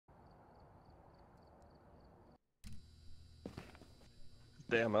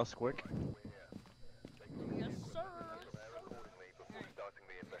Damn, that was quick. Yes, sir. Right.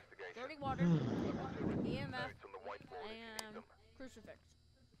 Dirty water, EMF, and crucifix.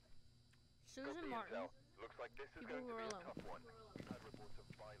 Susan Martin. People who are alone.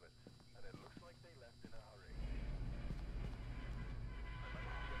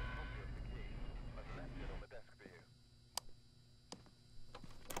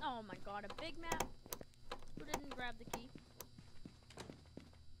 Oh my god, a big map? Who didn't grab the key?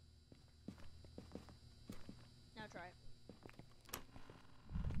 Now try it.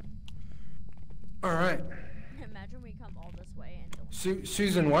 Alright. Imagine we come all this way and don't.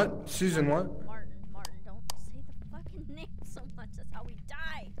 Susan what? Susan what? Martin, don't say the fucking name so much. That's how we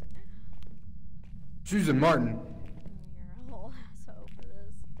die. Susan Martin. You're a whole asshole for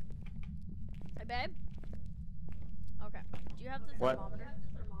this. Hey, babe? Okay. Do you have the What? thermometer?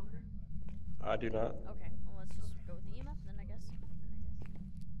 I do not. Okay, well, let's just go with the EMF then, I guess.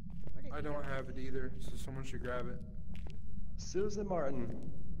 Where did I he don't go? have it either, so someone should grab it. Susan Martin,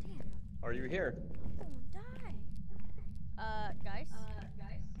 Damn, are you here? I'm gonna die. Guys?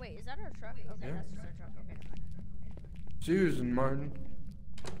 Wait, is that our truck? Okay, Yeah. that's just our truck. Okay, never mind. Susan Martin.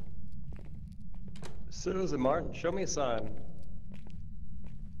 Susan Martin, show me a sign.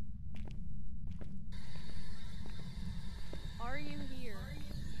 Are you here?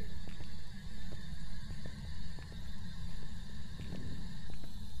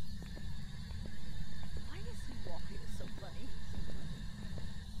 Why is he walking so funny?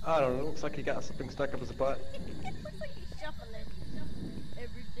 I don't know, looks like he got something stuck up his butt. It looks like he's shuffling.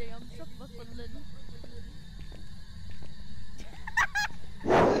 Every day I'm shuffling.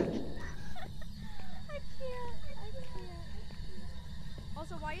 I can't.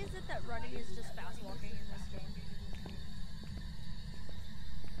 Also, why is it that running is just fast walking in this game?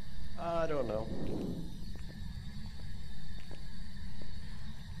 I don't know.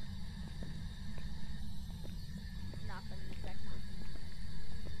 Nothing detected.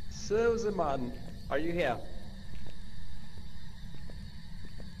 Susan Martin, are you here?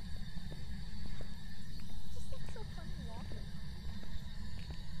 Just looks so funny walking.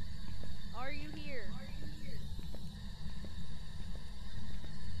 Are you here?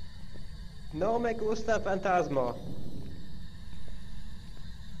 No me gusta fantasma. It's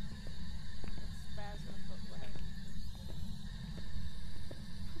Phasmophobia.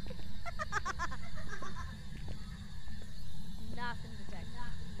 Nothing detected.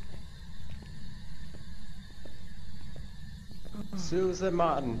 Susan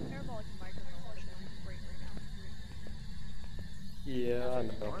Martin. Parabolic microphone is going great right now. Yeah, I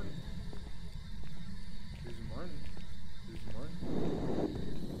know. Martin. Susan Martin. Susan Martin.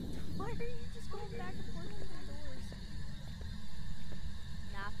 Why are you just going back and forth through the doors?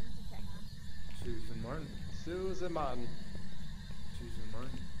 Nothing detected. Susan Martin. Susan Martin. Susan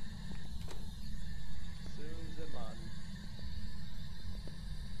Martin. Susan Martin.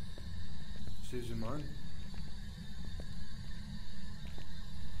 Susan Martin.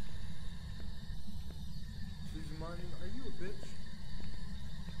 Susan Martin, are you a bitch?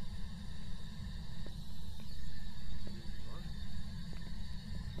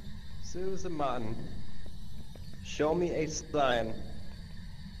 Susan Martin. Show me a sign. Susan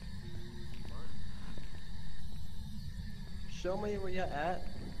Martin. Show me where you're at.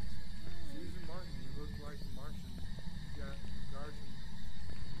 Susan Martin, you look like a Martian. You got a Garson.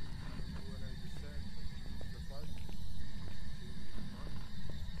 I don't know what I just said, but you used the button. Susan Martin.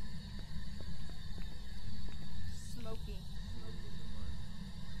 Smoky. Susan Martin.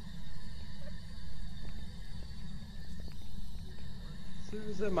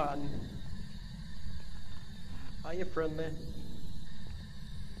 Susan Martin. Are you friendly?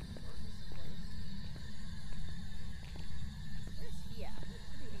 Where's he at? Where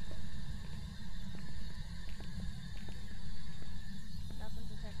did he go? Nothing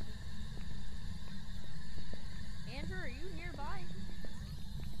detected. Andrew, are you nearby?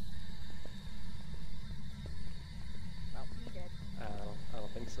 Well, he did. I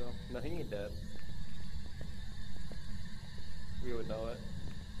don't think so. No, he ain't dead. We would know it.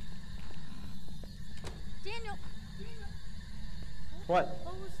 Daniel! What?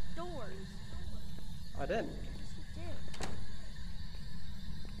 Close doors. I didn't. Yes, you did.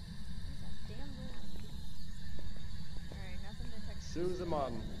 There's that damn door. Alright, nothing detected. Susan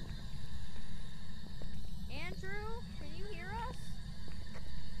Martin. Andrew, can you hear us?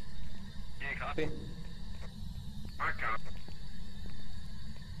 Yeah, copy. I copy.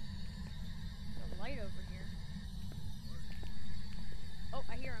 The light over here. Oh,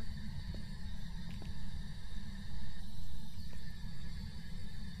 I hear him.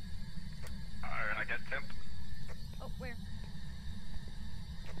 Alright, I get temp. Oh, where?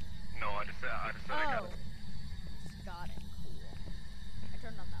 I said I got Oh. it. Just got it. Cool. I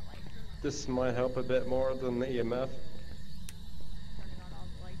turned on that light. This might help a bit more than the EMF. Turning on all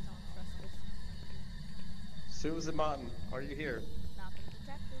the lights on. Trust this. Susan Martin, are you here? Nothing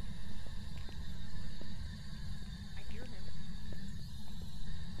detected. I hear him.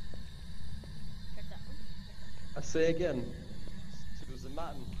 Check that one. I say again. Susan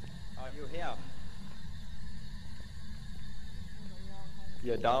Martin, are you here? There's a long hole.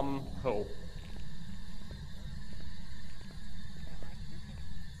 You dumb hoe. Yeah, I hear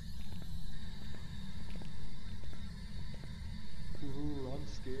him. Ooh, I'm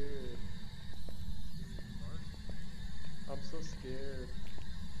scared. I'm so scared.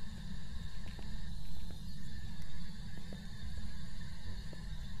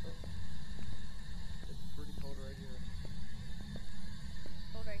 It's pretty cold right here.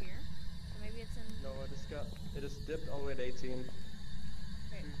 Hold right here. So maybe it's in. No, it just dipped all the way to 18.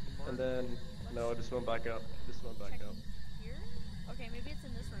 Okay. And then, no, it just went back up. It just went back Check up. here. Okay, maybe it's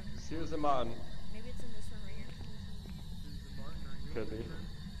in this room. Susan Martin. Maybe it's in this room right here. Susan Martin, are you Could be.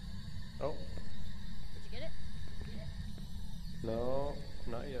 okay? Oh, Did you get it? no,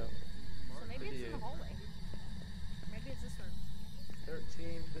 not yet. So maybe it's in the 58. hallway. Maybe it's this room.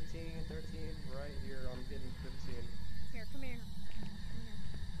 13, 15, 13, right here. I'm getting 15. Here, come here. Come here.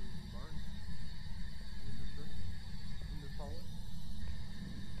 Susan Martin. In the truck? In the toilet?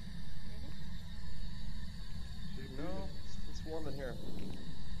 In it? Should No, it's warm in here.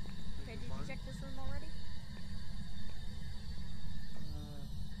 Okay, did you check this room already?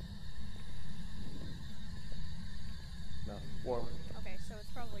 No, warm. Okay, so it's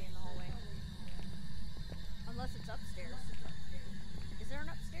probably in the hallway. Unless it's upstairs. Is there an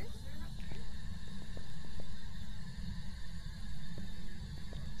upstairs?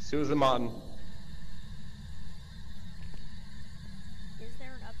 Susan Martin. Is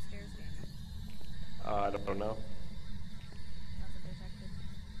there an upstairs, Daniel? I don't know. Nothing detected.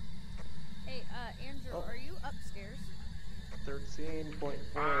 Hey, Andrew, Oh. are you upstairs? 13.4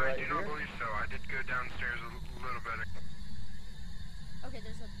 I right do here. not believe so. I did go downstairs a little bit. Okay,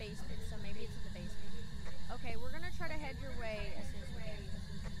 there's a basement, so maybe it's in the basement. Okay, we're gonna try to head your way as soon as we can.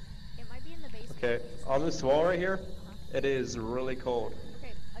 It might be in the basement. Okay, on this wall right here, it is really cold.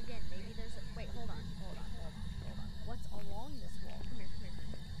 Okay, again, maybe there's a. Wait, hold on. What's along this wall? Come here.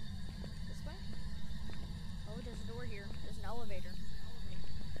 This way? Oh, there's a door here. There's an elevator.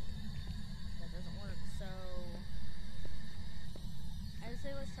 That doesn't work, so. I would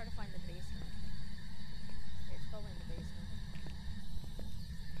say let's try to find the basement. It's probably in the basement.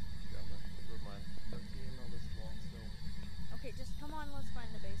 Yeah, never mind. 13 on this wall still. Okay, just come on, let's find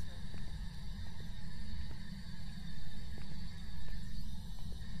the basement.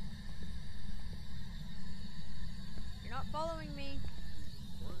 You're not following me.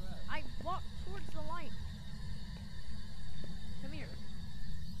 Where at? I walked towards the light. Come here.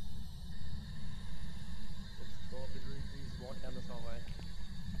 It's 12 degrees. Please walk down this hallway.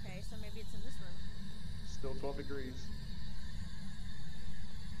 Okay, so maybe it's in this room. Still 12 degrees.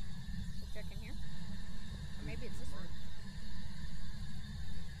 So check in here. Or maybe it's this room.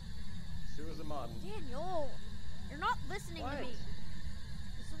 Susan Martin. Daniel! You're not listening What? to me.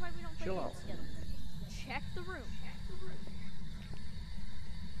 This is why we don't play Chill games out. together. Check the room.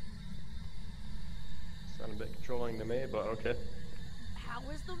 Sound a bit controlling to me, but okay. How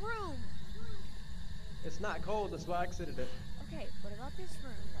is the room? It's not cold, that's why I exited it. Okay, what about this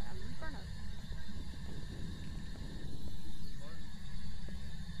room that I'm in front of?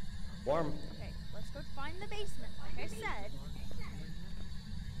 Warm. Okay, let's go find the basement, like I said.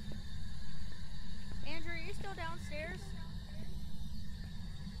 Andrew, are you still downstairs?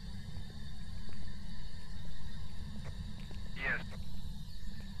 Yes.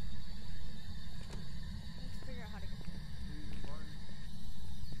 Let's figure out how to get there. Susan Martin.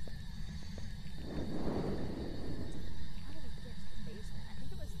 How do we get to the basement? I think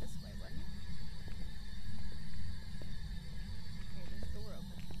it was this way, wasn't it? Okay, there's a door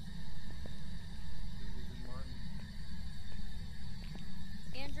open. Susan Martin.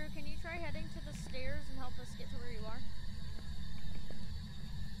 Andrew, can you try heading to the stairs and help us get to where you are?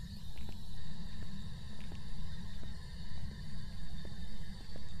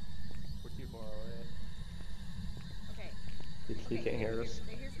 We're too far away. Okay. He can't hear us.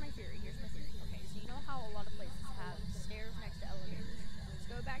 Here's my theory. Okay, so you know how a lot of places have stairs next to elevators. Let's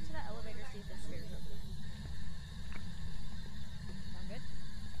go back to that elevator, see if there's stairs over there. Sound good?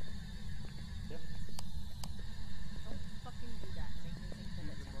 Yeah. Don't fucking do that and make me think that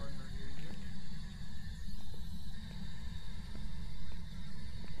it's Susan Martin, are you in here?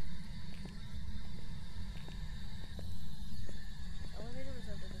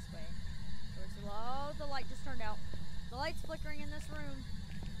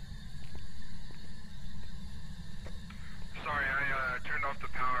 off the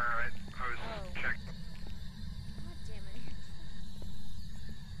power. I was Oh. checking. God damn it.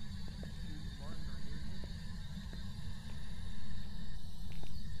 Susan Martin, are you in here?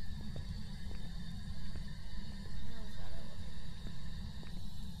 Where was that elevator?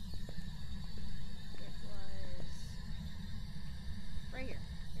 It was right here.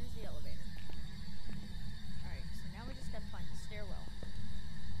 Here's the elevator. Alright, so now we just gotta find the stairwell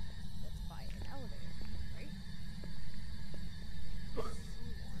that's by an elevator, right? See one.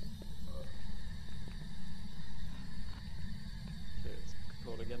 Okay, it's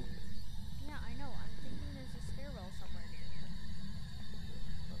cold again. Yeah, I know. I'm thinking there's a stairwell somewhere near here.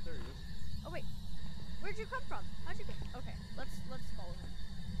 Oh, there he is. Oh wait, where'd you come from? How'd you get? Okay, let's follow him.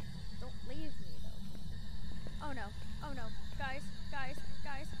 Don't leave me though. Oh no! Oh no! Guys! Guys!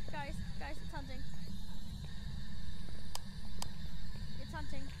 Guys! Guys! Guys! It's hunting! It's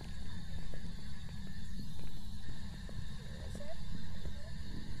hunting! Where is it?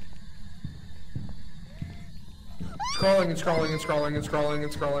 It's crawling, it's crawling, it's crawling, it's crawling,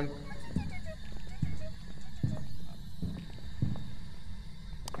 it's crawling.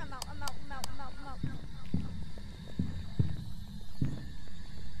 I'm out! I'm out! I'm out! I'm out! I'm out!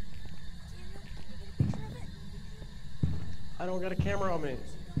 Daniel, can you get a picture of it? I don't got a camera on me.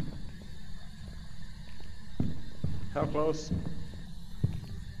 How close?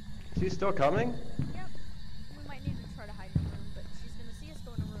 Is he still coming? Yep. We might need to try to hide in a room, but she's gonna see us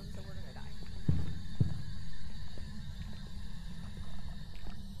go in a room, so we're gonna die.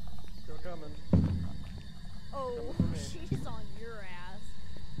 Still coming. Oh, Coming for me. she's on your ass.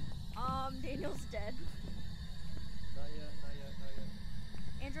 Daniel's dead. Not yet, not yet, not yet.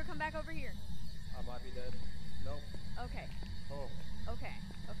 Andrew, come back over here. I might be dead. Nope. Okay. Oh. Okay.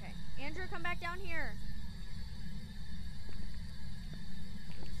 Okay. Andrew, come back down here.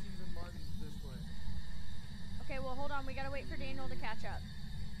 And Susan Martin's this way. Okay, well, hold on. We gotta wait for Daniel to catch up.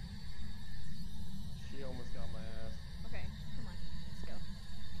 She almost got my ass. Okay, come on. Let's go.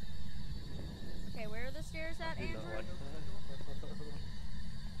 Okay, where are the stairs at, I do Andrew? not like that.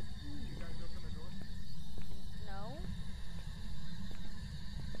 You guys open the door? No.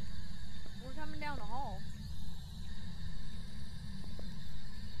 We're coming down the hall.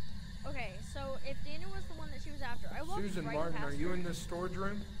 Okay, so if Daniel was the one that she was after, I walked Susan right Martin, past are you her. in this storage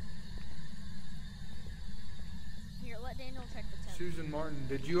room? Here, let Daniel check the tent. Susan Martin,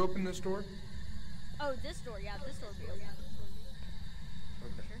 did you open this door? Oh, this door. Yeah, this door will be open.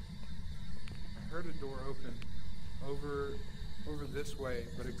 Okay. Sure. I heard a door open over this way,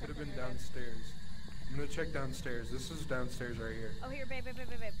 but it could have been Check under there. downstairs. I'm gonna check downstairs. This is downstairs right here. Oh, here, babe. Here,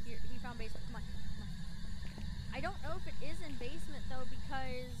 he found basement. Come on. Come on. I don't know if it is in basement though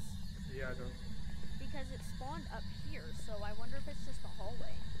Yeah, I don't. because it spawned up here. So I wonder if it's just a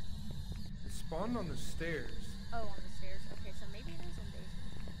hallway. It spawned on the stairs. Oh, on the stairs. Okay, so maybe it is in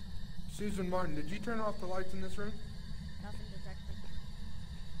basement. Susan Martin, did you turn off the lights in this room? Nothing detected.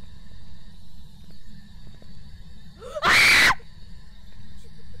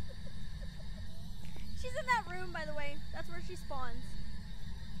 She's in that room, by the way. That's where she spawns.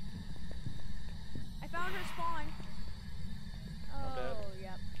 I found her spawn. Not bad. Oh,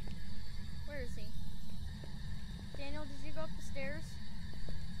 yep. Where is he? Daniel, did you go up the stairs?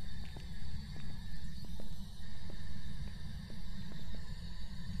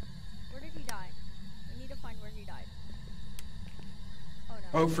 Where did he die? We need to find where he died. Oh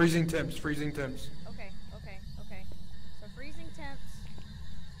no. Oh, freezing temps, freezing temps. Okay. So freezing temps.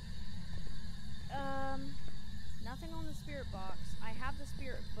 Nothing on the spirit box. I have the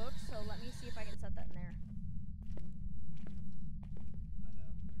spirit book, so let me see if I can set that in there.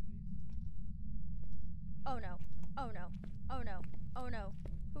 Oh no. Oh no. Oh no. Oh no.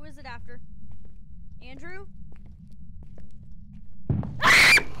 Who is it after? Andrew?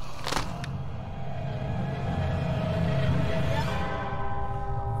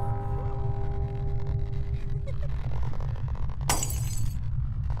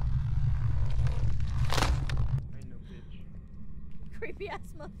 Ain't no bitch. Creepy ass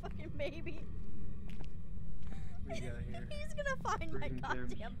motherfucking baby. We got here. He's gonna find my Freezing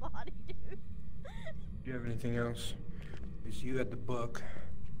temps. goddamn body, dude. Do you have anything else? Because you had the book.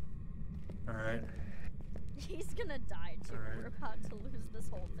 Alright. He's gonna die too. Alright. We're about to lose this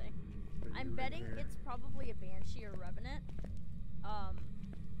whole thing. I'm betting it's probably a banshee or revenant.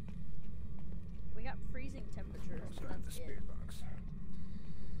 We got freezing temperatures. Also But have the that's it. spirit box.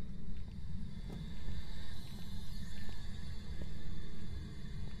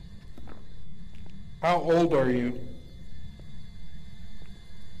 How old are you?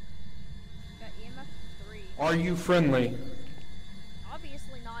 Got EMF 3. Are you friendly?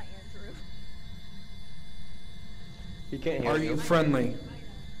 Obviously not, Andrew. He can't hear Are you friendly?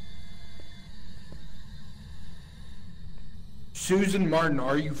 Susan Martin,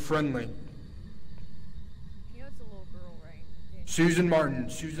 are you friendly? You know it's a little girl, right? Daniel? Susan Martin,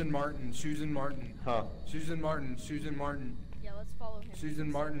 Susan Martin, Susan Martin. Huh. Susan Martin, Susan Martin. Yeah, let's follow him. Susan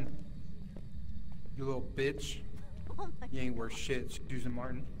Martin. You little bitch. Oh my You ain't worth shit, Susan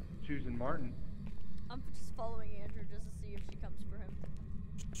Martin. Susan Martin. I'm just following Andrew just to see if she comes for him.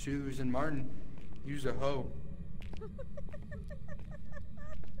 Susan Martin. Use a hoe.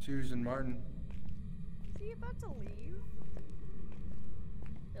 Susan Martin. Is he about to leave? I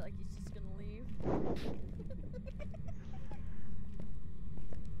feel like he's just gonna leave. Well,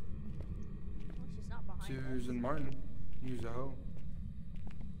 she's not behind us. Susan Martin. Use a hoe.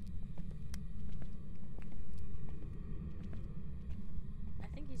 I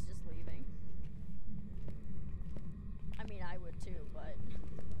think he's just leaving. I mean, I would too, but...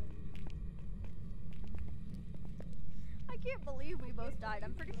 I can't believe we both died.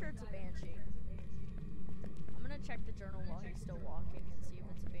 I'm pretty sure it's a banshee. I'm gonna check the journal while he's still walking and see if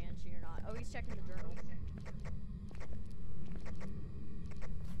it's a banshee or not. Oh, he's checking the journal.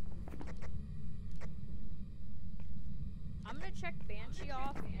 I'm gonna check banshee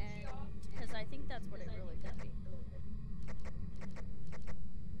off, and because I think that's what it really could be.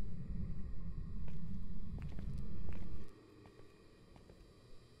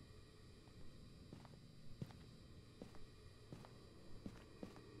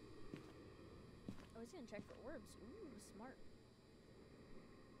 Oh, he's gonna check for orbs. Ooh, smart.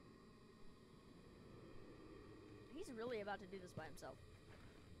 He's really about to do this by himself.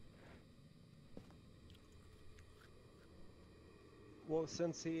 Well,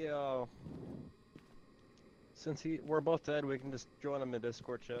 since we're both dead, we can just join him in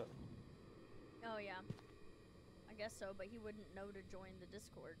Discord chat. Oh yeah, I guess so, but he wouldn't know to join the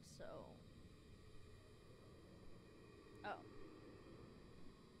Discord, so... Oh.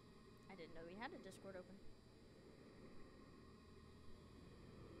 I didn't know he had a Discord open.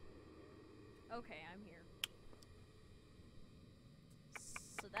 Okay, I'm here.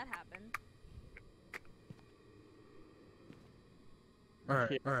 So that happened.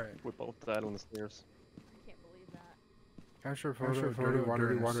 Alright. We both died on the stairs. I can't believe that. Capture photo, dirty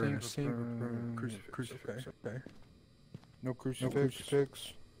water in a sink, crucifix. Okay. No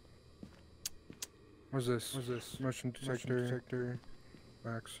crucifix. What's this? Motion detector.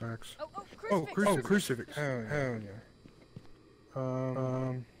 Wax. Oh, crucifix! Oh, crucifix. Hell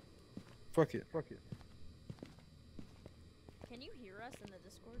yeah. Fuck it. Can you hear us in the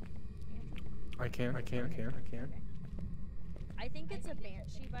Discord, Andrew? I can. Okay. I think it's a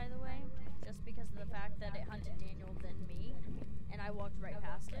banshee, by the way, just because of the fact that it hunted Daniel, then me, and I walked right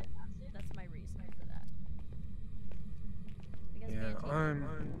past it. That's my reasoning for that. Because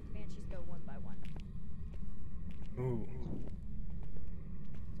banshees go one by one. Ooh.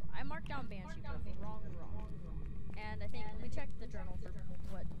 So I marked down banshee, but wrong. And I think, let me check the journal for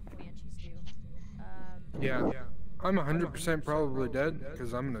what banshees do. Yeah. I'm 100% probably dead,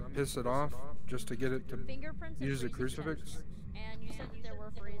 because I'm gonna piss it off just to get it to Fingerprints and use a freezing crucifix. temps. And you said that there were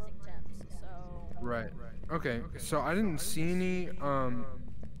freezing temps, so... Right. Okay, so I didn't see any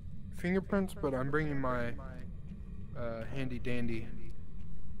fingerprints, but I'm bringing my handy dandy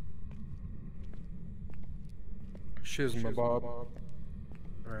shizma bob.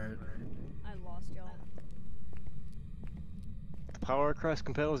 Right. I lost y'all. The power of Christ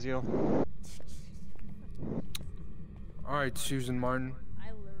compels you. Alright, Susan Martin.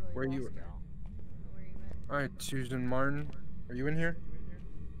 I literally Where lost you- y'all. Where you at? Alright, Susan Martin. Are you in here?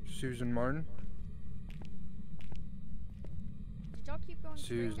 Susan Martin? Did y'all keep going straight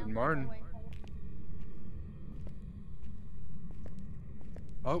Susan down the Martin. hallway?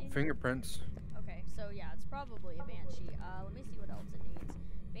 Oh, fingerprints. Okay, so yeah, it's probably a banshee. Let me see what else it needs.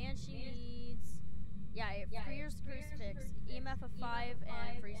 Banshee needs... Yeah, it clears crucifix, EMF of 5,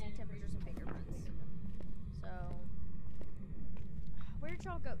 and freezing temperatures and fingerprints. So... Where did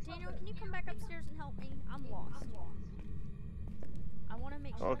y'all go? Daniel, can you come back upstairs and help me? I'm lost. I want to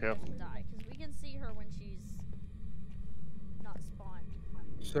make sure Okay. she doesn't die, because we can see her when she's not spawned.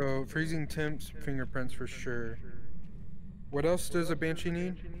 So, freezing temps, fingerprints for sure. What else does a banshee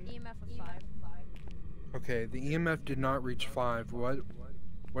need? EMF of 5. Okay, the EMF did not reach 5.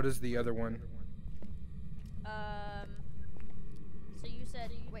 What is the other one? So you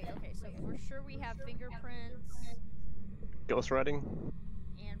said, wait, okay, so for sure we have fingerprints Ghost riding?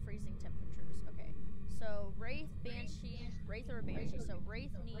 and freezing temperatures. Okay, so Wraith or a Banshee, so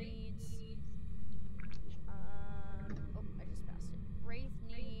Wraith needs, oh, I just passed it. Wraith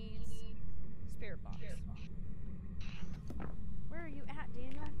needs Spirit Box. Where are you at,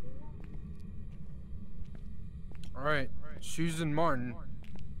 Daniel? Alright, Susan Martin.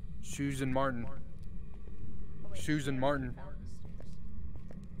 Susan Martin. Oh, wait, Susan I Martin. found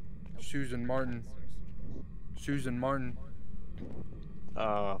the stairs. Susan Martin. Susan Martin.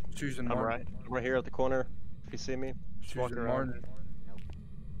 Susan I'm Martin. I'm right here at the corner. If you see me, just walking Susan around. Martin. Nope.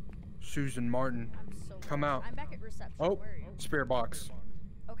 Susan Martin. I'm so Come lost. out. I'm back at reception. Oh, Where are you? spirit box.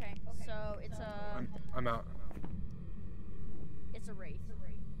 Okay, so it's a I'm out. it's a wraith.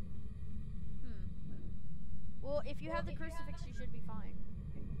 Well, if you have the crucifix, you should be fine.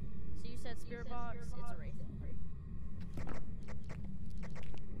 So you said spirit box. It's a wraith.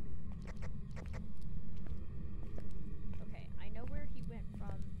 Okay, I know where he went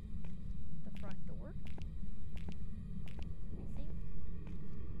from the front door. I think.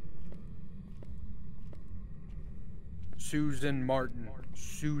 Susan Martin.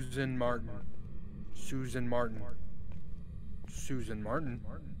 Susan Martin. Susan Martin. Susan Martin.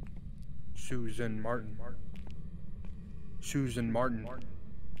 Susan Martin. Susan Martin.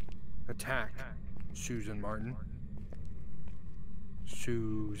 Attack. Susan Martin.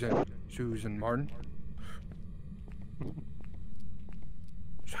 Susan Martin.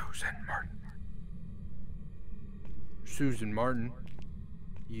 Susan Martin. Susan Martin.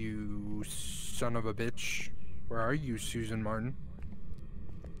 You son of a bitch. Where are you, Susan Martin?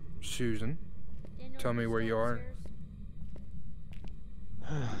 Susan. Daniel, Tell me you where still you are.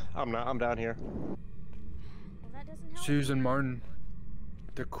 upstairs? I'm down here. Well, that doesn't help. Susan Martin.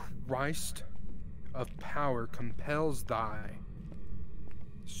 The Christ of power compels thy.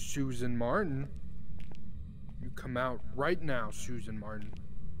 Susan Martin. You come out right now, Susan Martin.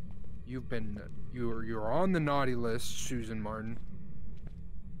 You're on the naughty list, Susan Martin.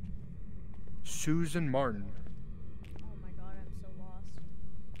 Susan Martin. Oh my god, I'm so lost.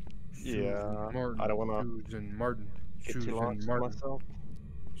 Yeah, Martin. I don't wanna Susan Martin. get too Susan lost Martin. myself.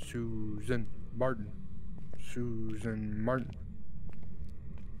 Susan Martin. Susan Martin.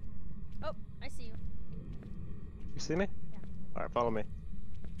 Oh, I see you. You see me? Yeah. All right, follow me.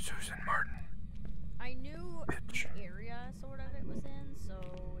 Susan Martin. I knew Bitch. the area sort of it was in, so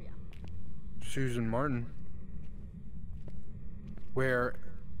yeah. Susan Martin. Where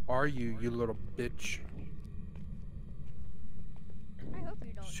are you, you little bitch? I hope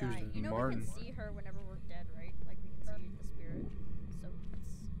you don't die. Susan You know Martin. we can see her whenever we're dead, right? Like we can see the spirit. So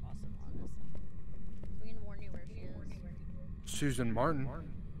it's awesome, honestly. We can warn you where she is. Susan Martin. You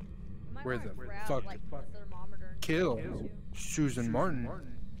might Where wanna the grab, fuck- like, the thermometer and Kill. check it, too. Susan Martin.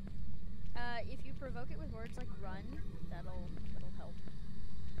 If you provoke it with words like run, that'll help.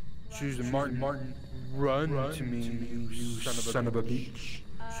 Run. Susan Martin. Run to me, you son of a bitch.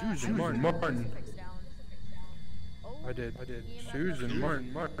 Susan I Martin. put the crucifix down. Oh, I did. EMF Susan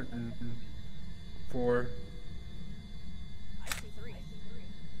upstairs. Martin. 4. I see 3.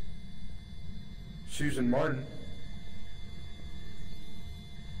 Susan Martin.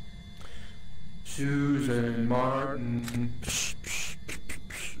 Susan Martin.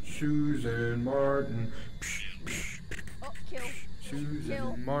 Susan Martin. Oh, kill. Susan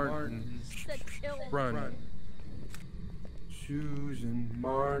Kill. Martin. Said kill. Run. Susan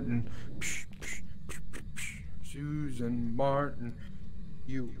Martin. Susan Martin.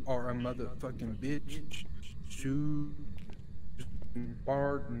 You are a motherfucking bitch. Susan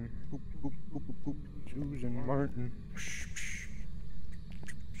Martin. Boop, boop, boop, boop, boop. Susan Martin.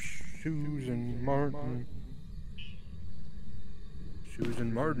 Susan Martin.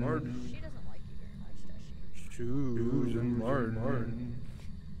 Susan Martin. She doesn't like you very much, does she? Susan Martin.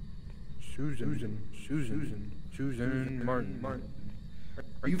 Susan Martin.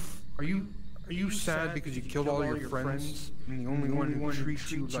 Are you sad because you killed all your friends and the only one who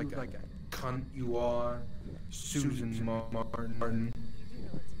treats you like a cunt you are? Susan Martin. You do know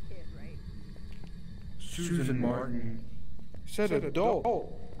it's a kid, right? Susan Martin. Said adult. Oh,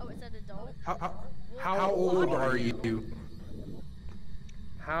 it's an adult? How old are you?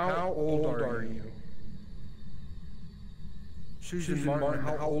 How old are you? Susan Martin,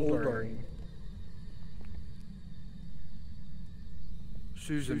 how old are you?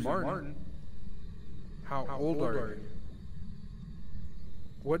 Susan Martin, how old are you?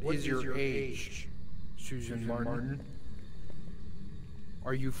 What is your age, Susan Martin?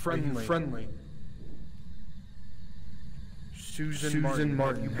 Are you friendly? Susan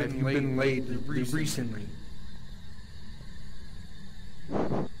Martin, have you been laid recently? Yo,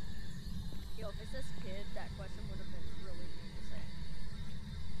 if it's this kid, that question would have been really mean to say.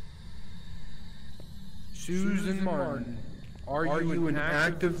 Susan Martin, are you an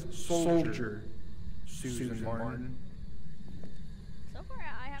active soldier, Susan Martin? So far,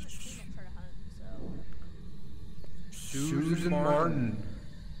 I haven't seen it try to hunt, so... Susan Martin,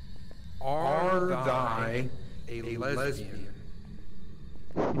 are thy a lesbian.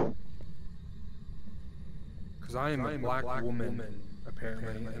 Because I am a black woman,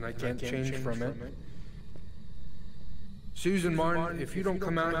 apparently, and I can't change from it. Susan Martin, if you don't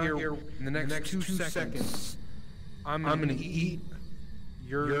come out here in the next 2 seconds, I'm gonna eat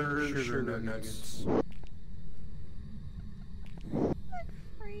your sugar nuggets.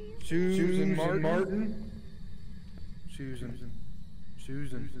 Susan Martin. Susan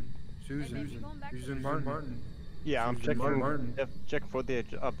Martin. Yeah, I'm Susan checking. Martin. Check for the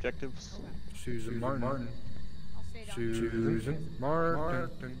objectives. Okay. Susan Martin. I'll stay down Susan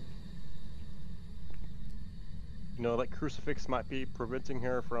Martin. You know, that crucifix might be preventing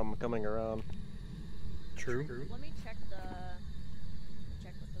her from coming around. True. Let me check what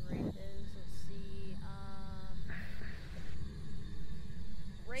the wraith is. Let's see.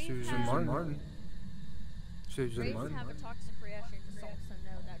 Wraith Susan have, Martin. Susan Wraiths Martin. have a toxic reaction to salt, so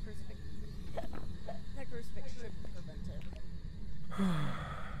no, that crucifix shouldn't prevent it.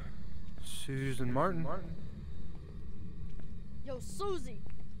 Susan Martin. Yo, Susie!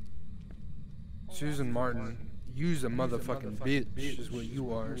 Susan Martin. You's a motherfucking bitch, is what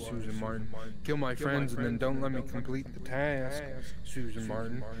you are, Susan Martin. Kill my friends and then don't let me complete the task, Susan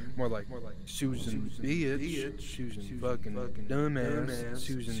Martin. More like Susan bitch, Susan fucking dumbass,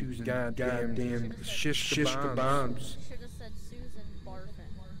 Susan goddamn shish bombs. Should have said Susan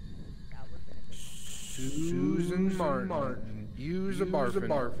Barfin. That would have been a good Susan Martin. You's a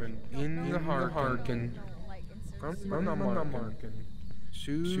barfin in the harkin. No, like, From instead the of Markin.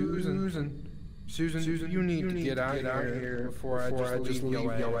 Susan, you need to get out here before I just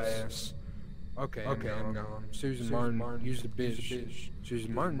leave your ass. Okay, I'm gone. Susan Martin, use the bitch.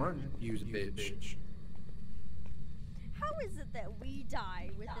 Susan Martin, use a bitch. How is it that we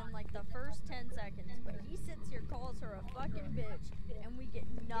die within like the first 10 seconds, but he sits here, calls her a fucking bitch, and we get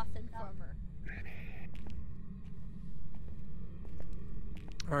nothing from her?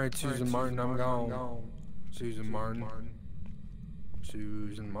 Alright, Susan Martin, I'm gone. Susan Martin.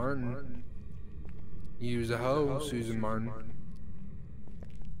 Susan Martin. Use a hoe, Susan Martin.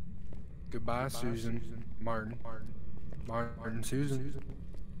 Goodbye, Susan Martin. Martin Susan.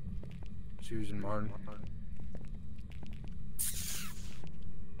 Susan Martin.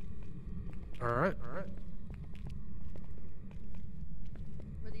 Alright.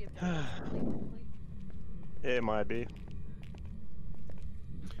 Were the objectives complete? It might be.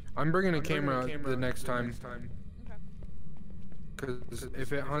 I'm bringing a camera out the next time. Okay. Because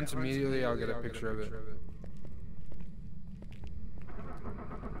if it hunts immediately, I'll get a picture of it. Oh,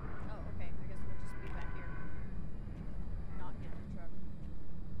 okay. I guess we'll just be back here. Not get in the truck.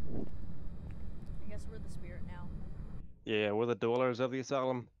 I guess we're the spirit now. Yeah, we're the dwellers of the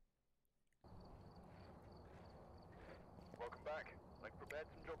asylum. Welcome back. I've prepared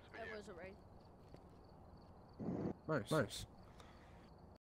some jobs for That you. was a wraith. Nice.